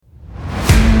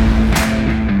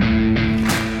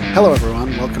Hello,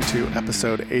 everyone. Welcome to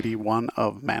episode 81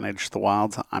 of Manage the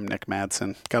Wilds. I'm Nick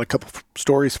Madsen. Got a couple of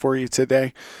stories for you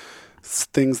today.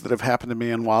 Things that have happened to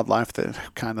me in wildlife that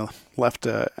kind of left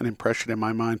an impression in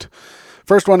my mind.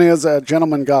 First one is I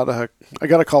got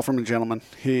a call from a gentleman.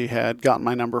 He had gotten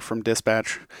my number from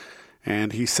dispatch,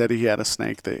 and he said he had a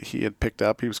snake that he had picked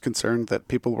up. He was concerned that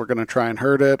people were going to try and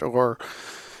hurt it, or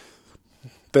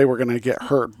they were going to get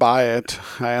hurt by it.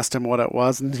 I asked him what it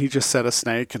was, and he just said a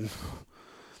snake, and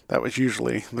that was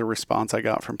usually the response I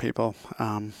got from people.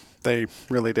 They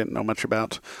really didn't know much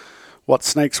about what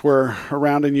snakes were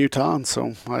around in Utah, and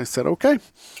so I said, okay.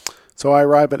 So I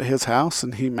arrived at his house,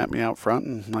 and he met me out front,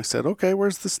 and I said, okay,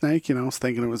 where's the snake? I was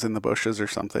thinking it was in the bushes or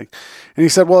something. And he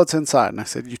said, well, it's inside. And I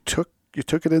said, you took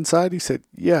it inside? He said,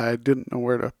 yeah, I didn't know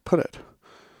where to put it.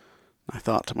 I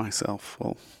thought to myself,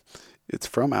 well, it's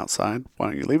from outside. Why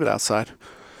don't you leave it outside?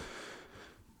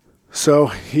 So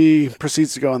he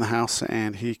proceeds to go in the house,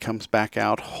 and he comes back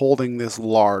out holding this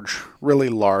really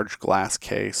large glass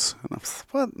case. And I was,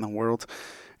 what in the world?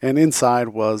 And inside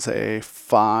was a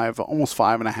almost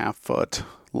 5.5 foot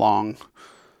long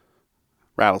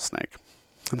rattlesnake.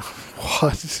 And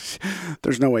what?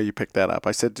 There's no way you picked that up.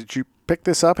 I said, did you pick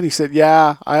this up? And he said,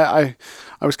 yeah, I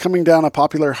was coming down a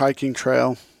popular hiking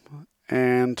trail,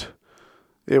 and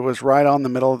it was right on the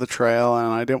middle of the trail, and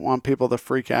I didn't want people to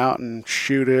freak out and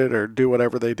shoot it or do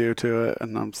whatever they do to it.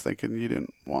 And I was thinking you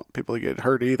didn't want people to get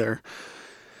hurt either.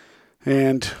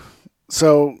 And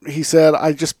so he said,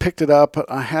 I just picked it up.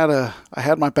 I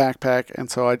had my backpack, and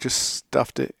so I just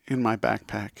stuffed it in my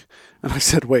backpack. And I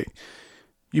said, wait,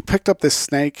 you picked up this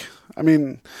snake? I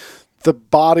mean, the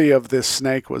body of this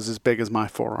snake was as big as my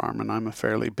forearm, and I'm a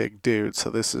fairly big dude, so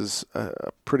this is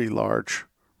a pretty large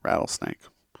rattlesnake.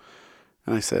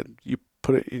 And I said, you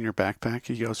put it in your backpack?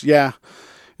 He goes, yeah.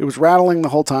 It was rattling the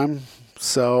whole time,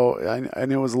 so I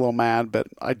knew it was a little mad, but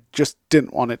I just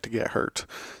didn't want it to get hurt.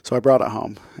 So I brought it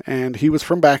home. And he was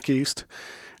from back east,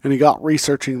 and he got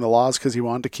researching the laws because he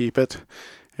wanted to keep it.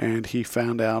 And he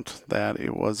found out that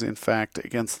it was, in fact,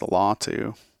 against the law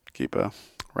to keep a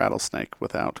rattlesnake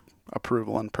without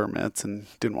approval and permits, and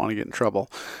didn't want to get in trouble.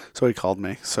 So he called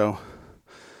me. So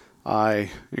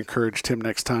I encouraged him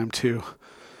next time to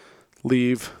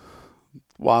leave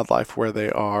wildlife where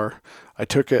they are. I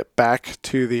took it back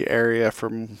to the area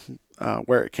from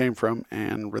where it came from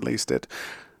and released it.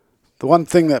 The one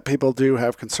thing that people do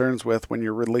have concerns with when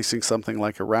you're releasing something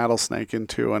like a rattlesnake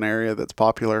into an area that's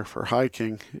popular for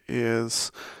hiking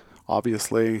is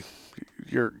obviously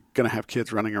you're going to have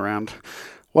kids running around.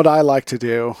 What I like to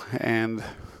do, and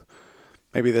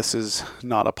maybe this is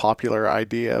not a popular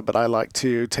idea, but I like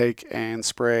to take and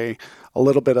spray a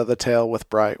little bit of the tail with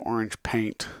bright orange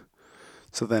paint,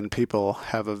 so then people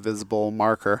have a visible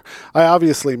marker. I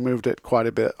obviously moved it quite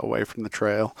a bit away from the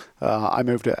trail. I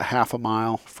moved it half a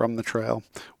mile from the trail.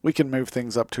 We can move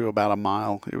things up to about a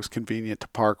mile. It was convenient to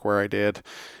park where I did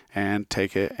and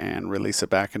take it and release it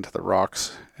back into the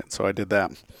rocks, and so I did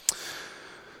that.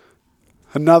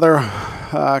 Another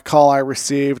call I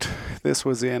received, this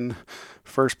was in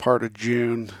first part of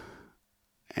June,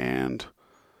 and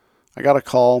I got a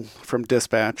call from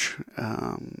dispatch.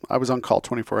 I was on call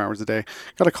 24 hours a day.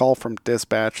 Got a call from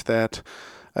dispatch that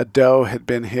a doe had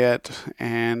been hit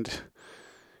and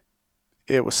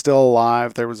it was still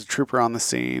alive. There was a trooper on the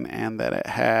scene, and that it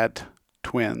had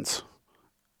twins.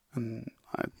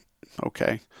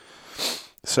 Okay.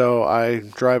 So I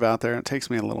drive out there, and it takes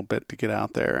me a little bit to get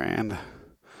out there, and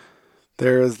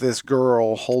there is this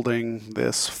girl holding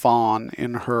this fawn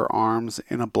in her arms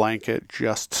in a blanket,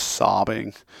 just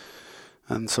sobbing.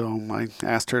 And so I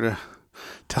asked her to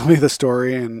tell me the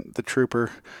story, and the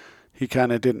trooper, he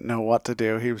kind of didn't know what to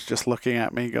do. He was just looking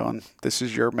at me going, this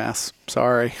is your mess.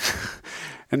 Sorry.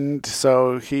 And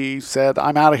so he said,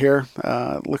 I'm out of here.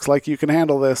 Looks like you can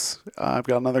handle this. I've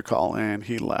got another call. And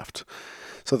he left.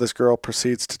 So this girl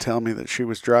proceeds to tell me that she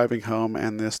was driving home,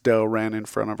 and this doe ran in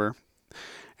front of her,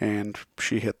 and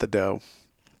she hit the doe.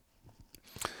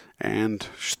 And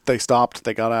they stopped.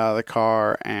 They got out of the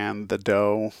car, and the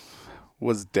doe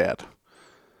was dead,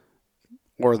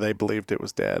 or they believed it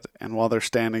was dead. And while they're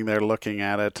standing there looking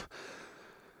at it,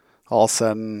 all of a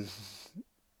sudden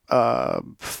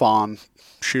fawn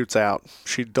shoots out.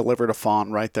 She delivered a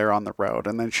fawn right there on the road,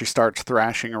 and then she starts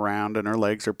thrashing around, and her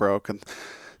legs are broken.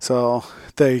 So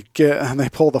they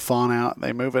pull the fawn out,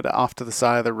 they move it off to the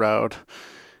side of the road,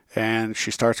 and she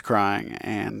starts crying.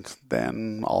 And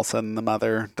then all of a sudden the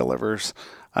mother delivers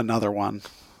another one.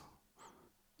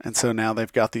 And so now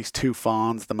they've got these two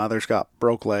fawns. The mother's got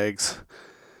broke legs,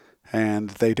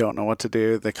 and they don't know what to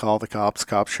do. They call the cops.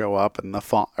 Cops show up, and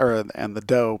the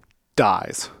doe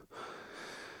dies.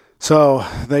 So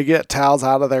they get towels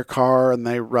out of their car and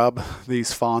they rub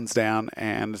these fawns down,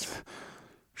 and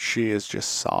she is just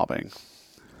sobbing.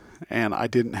 And I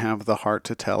didn't have the heart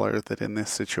to tell her that in this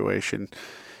situation,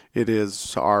 it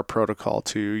is our protocol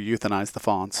to euthanize the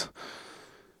fawns.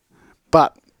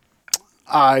 But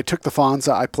I took the fawns,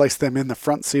 I placed them in the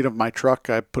front seat of my truck,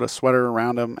 I put a sweater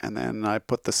around them, and then I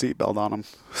put the seatbelt on them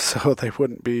so they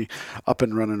wouldn't be up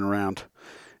and running around.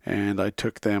 And I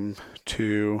took them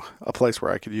to a place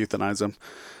where I could euthanize them.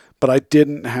 But I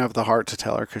didn't have the heart to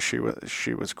tell her because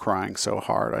she was crying so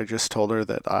hard. I just told her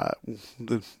that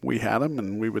we had them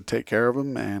and we would take care of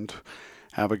them and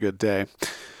have a good day.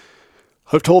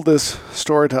 I've told this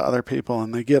story to other people,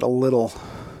 and they get a little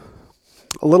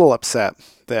upset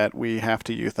that we have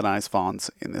to euthanize fawns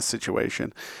in this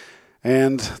situation.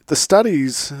 And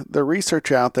the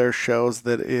research out there shows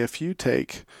that if you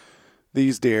take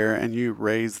these deer and you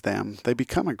raise them, they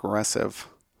become aggressive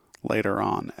later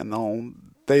on, and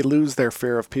they lose their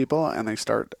fear of people and they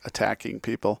start attacking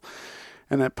people.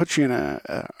 And that puts you in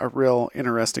a real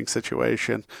interesting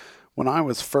situation. When I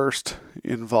was first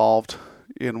involved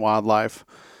in wildlife,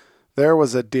 there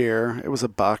was a deer, it was a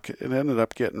buck, it ended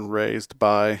up getting raised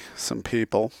by some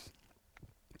people.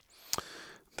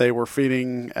 They were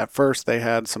feeding, at first they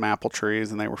had some apple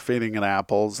trees and they were feeding it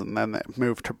apples, and then it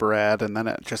moved to bread, and then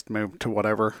it just moved to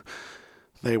whatever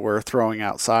they were throwing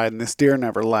outside, and this deer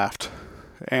never left.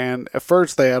 And at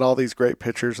first they had all these great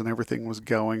pictures and everything was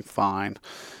going fine,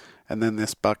 and then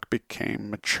this buck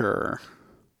became mature.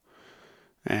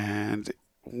 And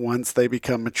once they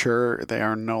become mature, they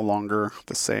are no longer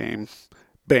the same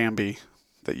Bambi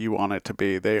that you want it to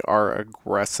be. They are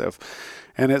aggressive.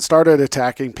 And it started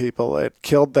attacking people. It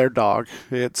killed their dog.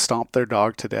 It stomped their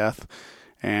dog to death.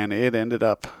 And it ended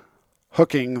up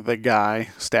hooking the guy,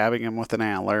 stabbing him with an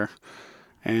antler.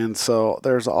 And so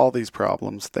there's all these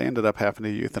problems. They ended up having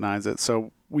to euthanize it.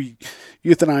 So we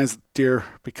euthanize deer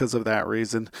because of that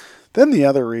reason. Then the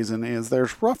other reason is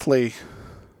there's roughly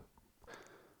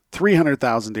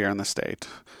 300,000 deer in the state.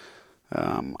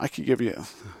 I could give you,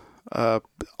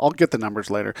 I'll get the numbers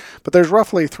later, but there's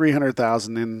roughly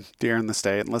 300,000 deer in the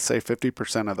state, and let's say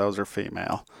 50% of those are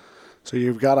female. So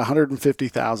you've got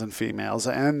 150,000 females,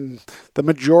 and the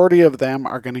majority of them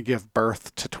are going to give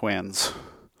birth to twins.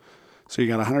 So you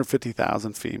got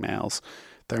 150,000 females.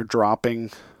 They're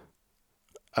dropping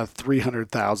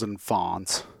 300,000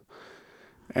 fawns,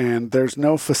 and there's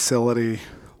no facility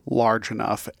large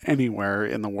enough anywhere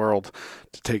in the world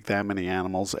to take that many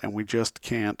animals, and we just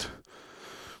can't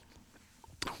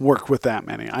work with that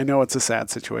many. I know it's a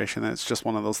sad situation. It's just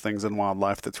one of those things in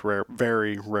wildlife that's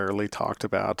very rarely talked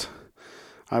about.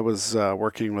 I was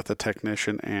working with a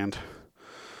technician, and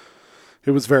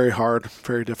it was very hard,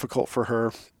 very difficult for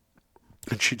her,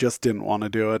 and she just didn't want to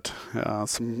do it.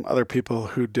 Some other people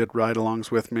who did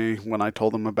ride-alongs with me, when I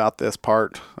told them about this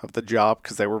part of the job,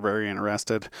 because they were very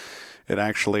interested, it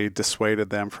actually dissuaded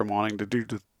them from wanting to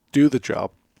do the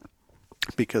job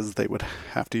because they would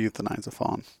have to euthanize a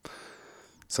fawn.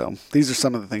 So these are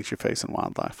some of the things you face in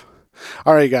wildlife.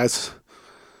 All right, guys.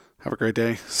 Have a great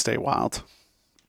day. Stay wild.